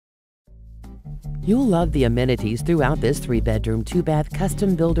You'll love the amenities throughout this 3-bedroom, 2-bath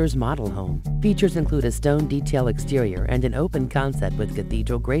custom builder's model home. Features include a stone detail exterior and an open concept with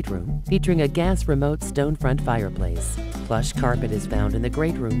cathedral great room, featuring a gas remote stone front fireplace. Plush carpet is found in the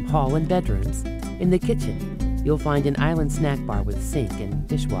great room, hall, and bedrooms. In the kitchen, you'll find an island snack bar with sink and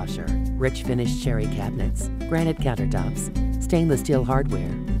dishwasher, rich finished cherry cabinets, granite countertops, stainless steel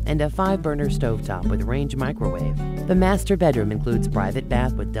hardware, and a 5-burner stovetop with range microwave. The master bedroom includes private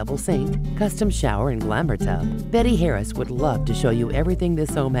bath with double sink, custom shower, and glamour tub. Betty Harris would love to show you everything this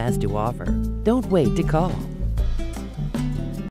home has to offer. Don't wait to call.